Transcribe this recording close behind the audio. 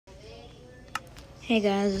Hey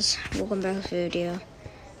guys, welcome back to the video.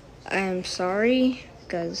 I'm sorry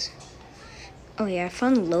because, I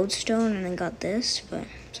found lodestone and I got this, but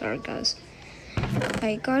sorry guys.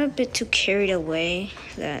 I got a bit too carried away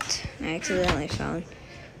that I accidentally found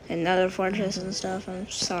another fortress and stuff. I'm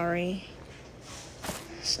sorry.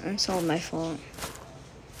 It's all my fault.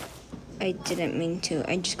 I didn't mean to.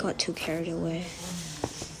 I just got too carried away.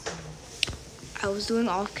 I was doing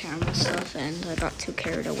off-camera stuff and I got too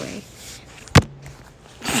carried away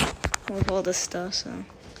with all this stuff, so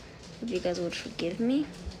if you guys would forgive me.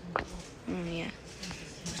 Yeah.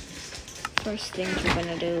 First thing we're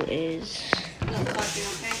gonna do is... No talking,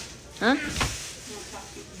 okay? Huh? No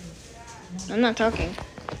talking. I'm not talking.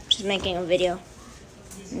 Just making a video.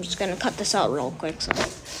 I'm just gonna cut this out real quick, so...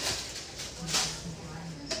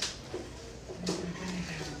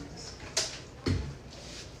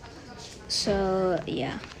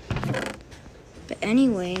 yeah. But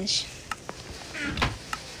anyways...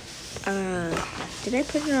 did I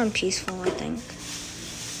put it on peaceful, I think?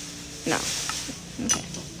 No. Okay.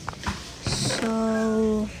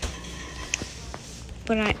 So...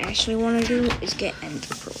 what I actually want to do is get ender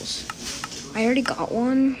pearls. I already got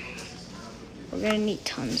one. We're gonna need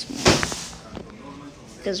tons more.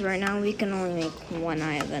 Because right now we can only make one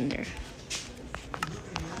eye of ender.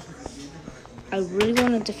 I really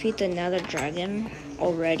want to defeat the nether dragon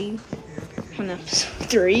already on episode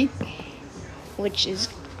 3. Which is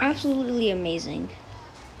absolutely amazing.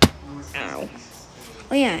 Ow.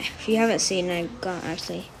 Oh yeah, if you haven't seen, I'm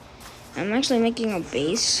actually making a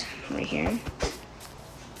base right here.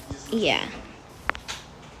 Yeah.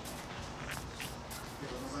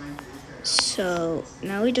 So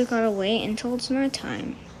now we just gotta wait until it's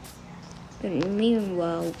nighttime. And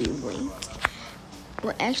meanwhile we wait.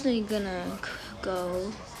 We're actually gonna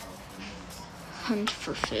go hunt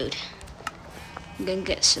for food. I'm gonna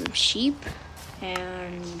get some sheep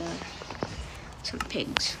and some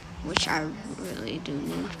pigs, which I really do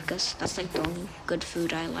need because that's like the only good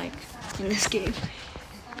food I like in this game.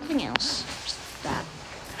 Nothing else, just that.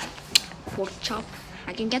 Pork chop.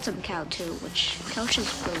 I can get some cow too, which couch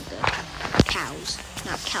is really good. Cows,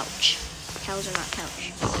 not couch. Cows are not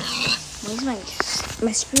couch. Why is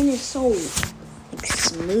my screen is so like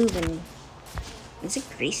smooth and is it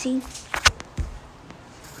greasy?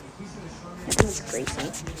 I think it's greasy.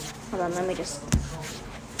 Hold on, let me just.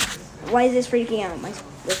 Why is this freaking out?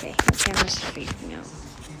 Okay, my camera's freaking out.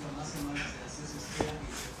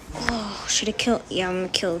 Oh, should I kill? Yeah, I'm gonna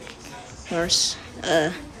kill horse.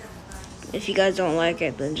 If you guys don't like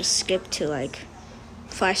it, then just skip to like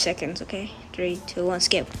 5 seconds, okay? 3, 2, 1,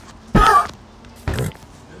 skip.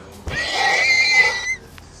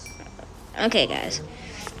 Okay, guys.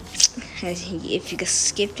 If you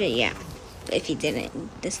skipped it, yeah. But if you didn't,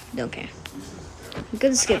 just don't care. I'm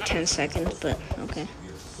gonna skip 10 seconds, but okay.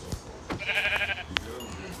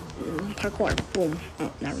 Parkour, boom.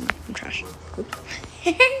 Oh, never mind. I'm trash.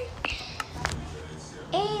 Hey,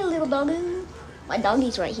 little doggy. My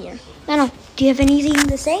doggy's right here. No. Do you have anything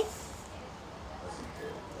to say?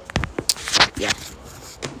 Yeah.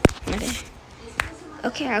 Okay.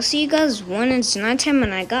 Okay, I'll see you guys when it's nighttime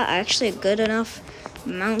and I got actually a good enough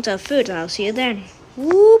amount of food. I'll see you then.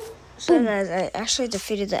 Whoop. So guys, I actually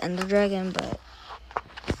defeated the ender dragon, but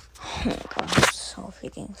oh my god, I'm so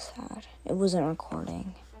freaking sad. It wasn't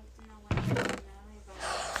recording. Oh my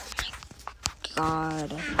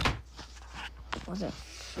god. It wasn't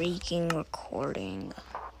freaking recording.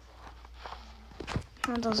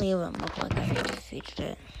 That doesn't even look like I defeated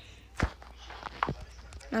it.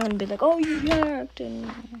 I'm gonna be like, oh, you hacked,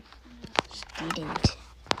 and just didn't.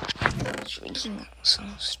 It's freaking so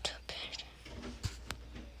stupid.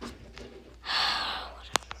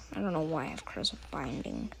 I don't know why I have cursive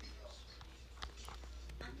binding.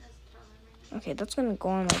 Okay, that's gonna go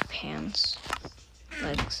on my pants.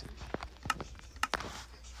 Legs.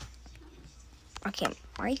 Okay,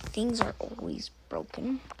 my things are always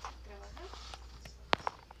broken.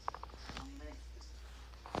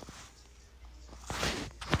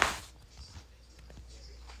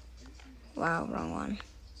 Wow, wrong one.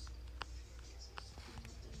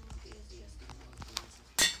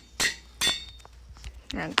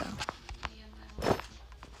 There we go.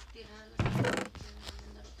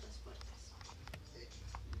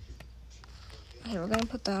 Okay, we're gonna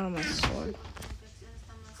put that on my sword.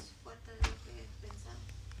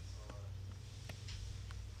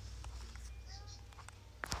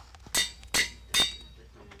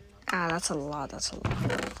 Ah, that's a lot.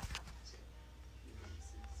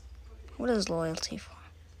 What is loyalty for?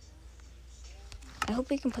 I hope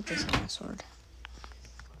we can put this on my sword.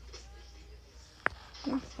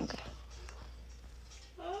 No? Okay.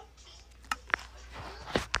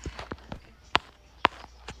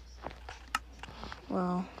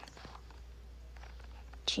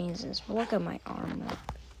 Jesus, look at my armor.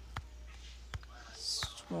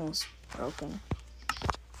 It's almost broken.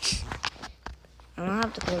 I don't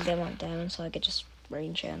have to go get my diamond so I could just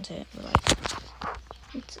re-enchant it. But like,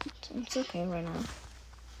 it's okay right now.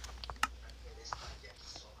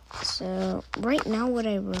 So right now, what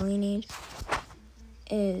I really need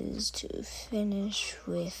is to finish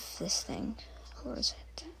with this thing. Where is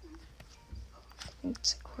it? I think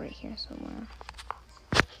it's like right here somewhere.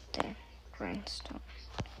 There, grindstone.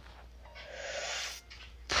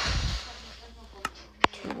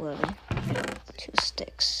 2 wood, 2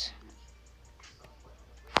 sticks.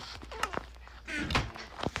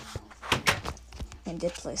 I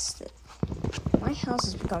did place it. My house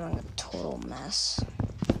is becoming a total mess.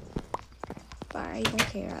 But I don't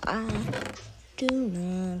care. I do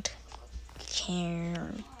not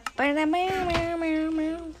care.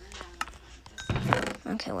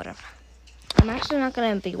 Okay, whatever. I'm actually not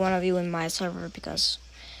gonna be one of you in my server because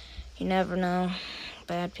you never know.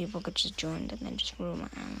 Bad people could just join and then just ruin my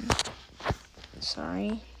own.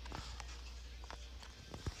 Sorry.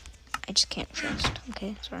 I just can't trust.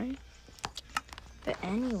 Okay, sorry. But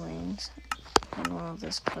anyways, when all of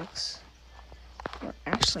this cooks, we're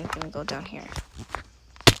actually gonna go down here.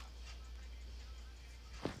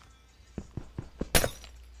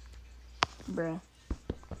 Bruh.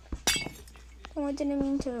 Oh, I didn't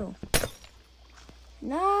mean to.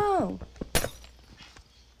 No!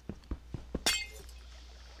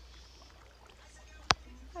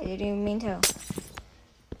 I didn't even mean to.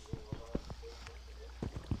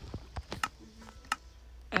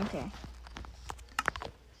 Okay.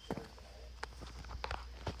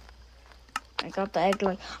 I got the egg,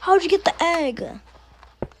 like, how'd you get the egg?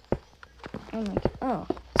 I'm like, oh,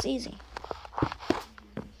 it's easy.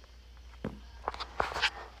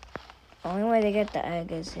 The only way to get the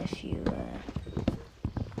egg is if you,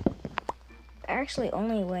 actually,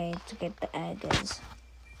 only way to get the egg is,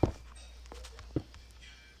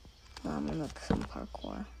 no, I'm gonna look some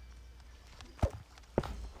parkour.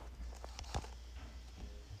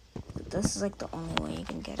 This is like the only way you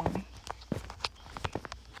can get in.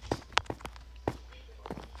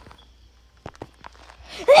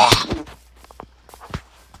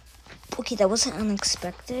 Okay, that wasn't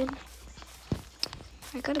unexpected.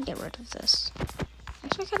 I gotta get rid of this.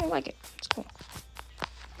 Actually, I kinda like it. It's cool.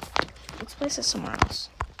 Let's place it somewhere else.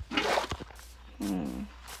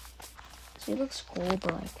 See, it looks cool,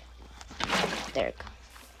 but like, there we go.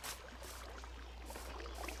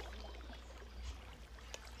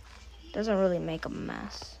 Doesn't really make a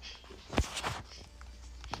mess.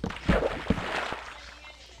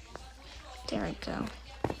 There we go.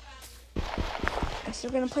 I'm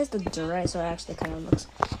still gonna place the dirt so it actually kind of looks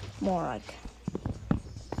more like.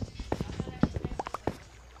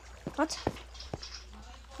 What?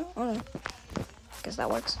 Oh, okay. Guess that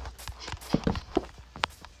works.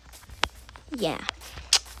 Yeah.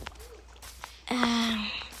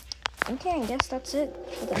 Okay, I guess that's it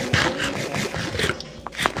for the video.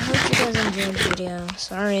 I hope you guys enjoyed the video.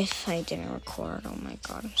 Sorry if I didn't record. Oh my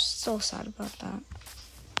god, I'm so sad about that.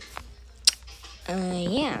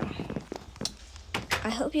 Yeah. I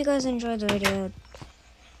hope you guys enjoyed the video.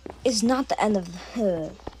 It's not the end of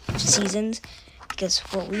the seasons, because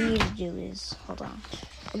what we need to do is, hold on.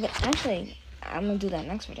 Actually, I'm gonna do that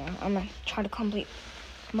next video. I'm gonna try to complete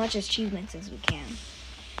as much achievements as we can.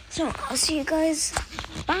 So, I'll see you guys.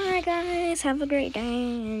 Bye, guys. Have a great day.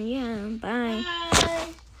 And yeah, bye.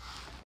 Bye.